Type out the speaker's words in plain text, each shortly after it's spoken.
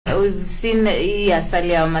we've seen asali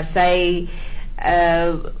ya Masaai.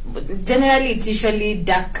 Generally, it's usually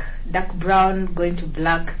dark brown going to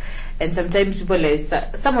black, and sometimes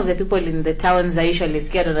some of the people in the towns are usually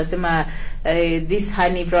scared. Wanasema this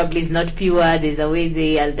honey probably is not pure. There's a way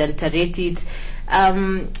they adulterate it.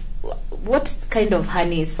 What kind of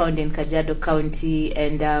honey is found in Kajiado County,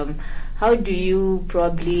 and how do you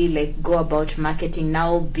probably go about marketing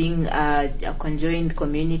now, being a conjoined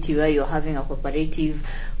community where you're having a cooperative?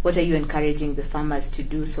 What are you encouraging the farmers to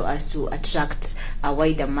do so as to attract a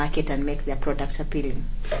wider market and make their products appealing?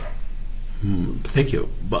 Thank you.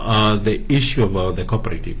 The issue about the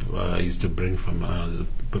cooperative is to bring from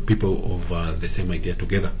people of the same idea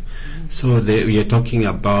together. So we are talking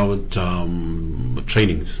about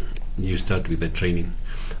trainings. You start with the training.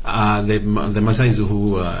 The Masaai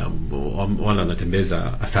who wala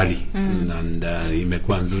natembeza asali and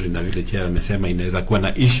imekuwa nzuri na vile chair amesema inaweza kuwa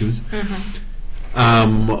na issues.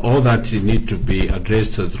 All that need to be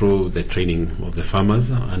addressed through the training of the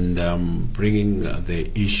farmers and bringing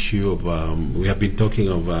the issue of we have been talking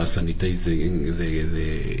of sanitizing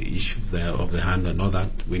the issue of the hand and all that.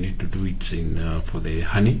 We need to do it for the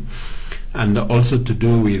honey, and also to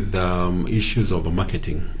do with issues of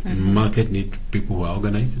marketing. Market need people who are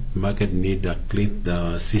organized. Market need a clean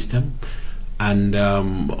system, and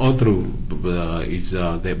all through is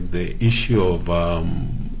the issue of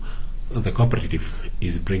the cooperative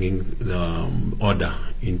is bringing the order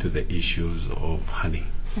into the issues of honey.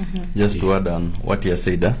 Just to add on what you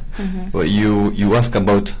said, well, you ask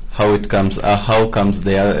about how it comes, how comes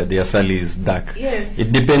the asali is dark. Yes.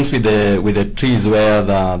 It depends with the trees where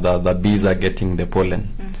the bees are getting the pollen.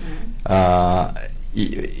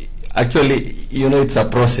 Actually, it's a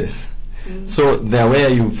process. So there where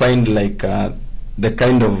you find the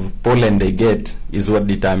kind of pollen they get is what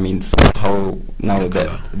determines how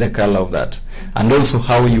the color of that, and also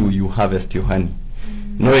how you harvest your honey.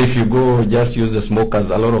 If you go just use the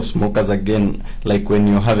smokers, a lot of smokers again, like when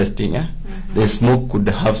you're harvesting, the smoke could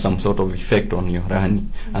have some sort of effect on your honey,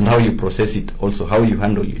 and how you process it, also how you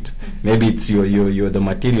handle it. Maybe it's the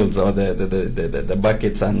materials or the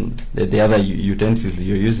buckets and the other utensils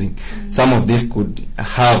you're using. Some of this could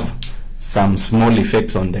have some small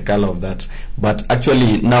effects on the color of that, but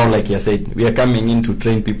actually now, like you said, we are coming in to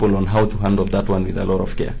train people on how to handle that one with a lot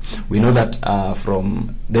of care. We know that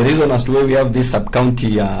from the reason as to why we have these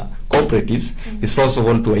sub-county cooperatives is first of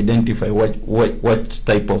all to identify what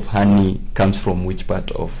type of honey comes from which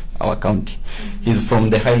part of our county. He's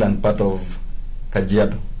from the highland part of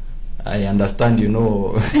Kajiado. I understand,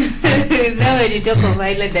 Now when you talk of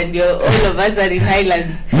Highland and all of us are in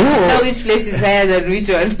Highlands, now which place is higher than which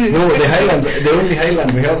one? No, the Highlands, the only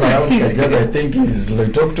Highland we have around Kajiado, I think, is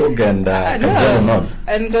Loitoktok and Kajiado North.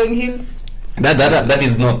 And Gong Hills? That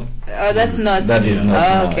is not. Oh, that's not. That is not.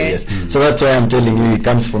 Oh, okay. Yes. So that's why I'm telling you, it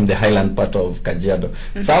comes from the highland part of Kajiado.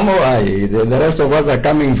 Somehow the rest of us are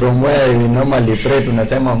coming from where we normally pray.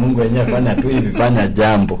 Tunasema Mungu yenyewe fanya tu hivi, fanya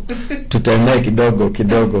jambo, tutembee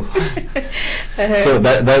kidogo. So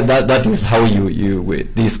that is how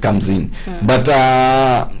this comes in. But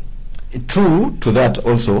true to that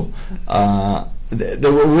also,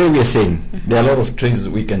 the way we are saying, there are a lot of trees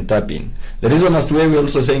we can tap in. The reason as to why we are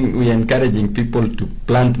also saying we are encouraging people to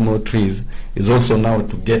plant more trees is also now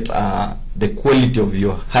to get the quality of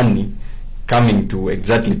your honey coming to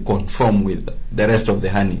exactly conform with the rest of the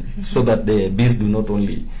honey, so that the bees do not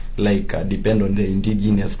only depend on the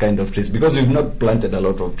indigenous kind of trees, because we've not planted a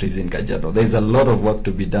lot of trees in Kajiado. There's a lot of work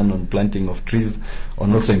to be done on planting of trees,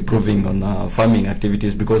 on also improving on farming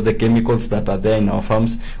activities, because the chemicals that are there in our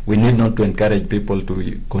farms, we need not to encourage people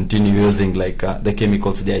to continue using the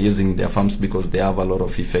chemicals they are using in their farms, because they have a lot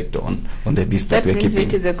of effect on the bees that we're keeping. That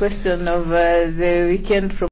brings me to the question of the weekend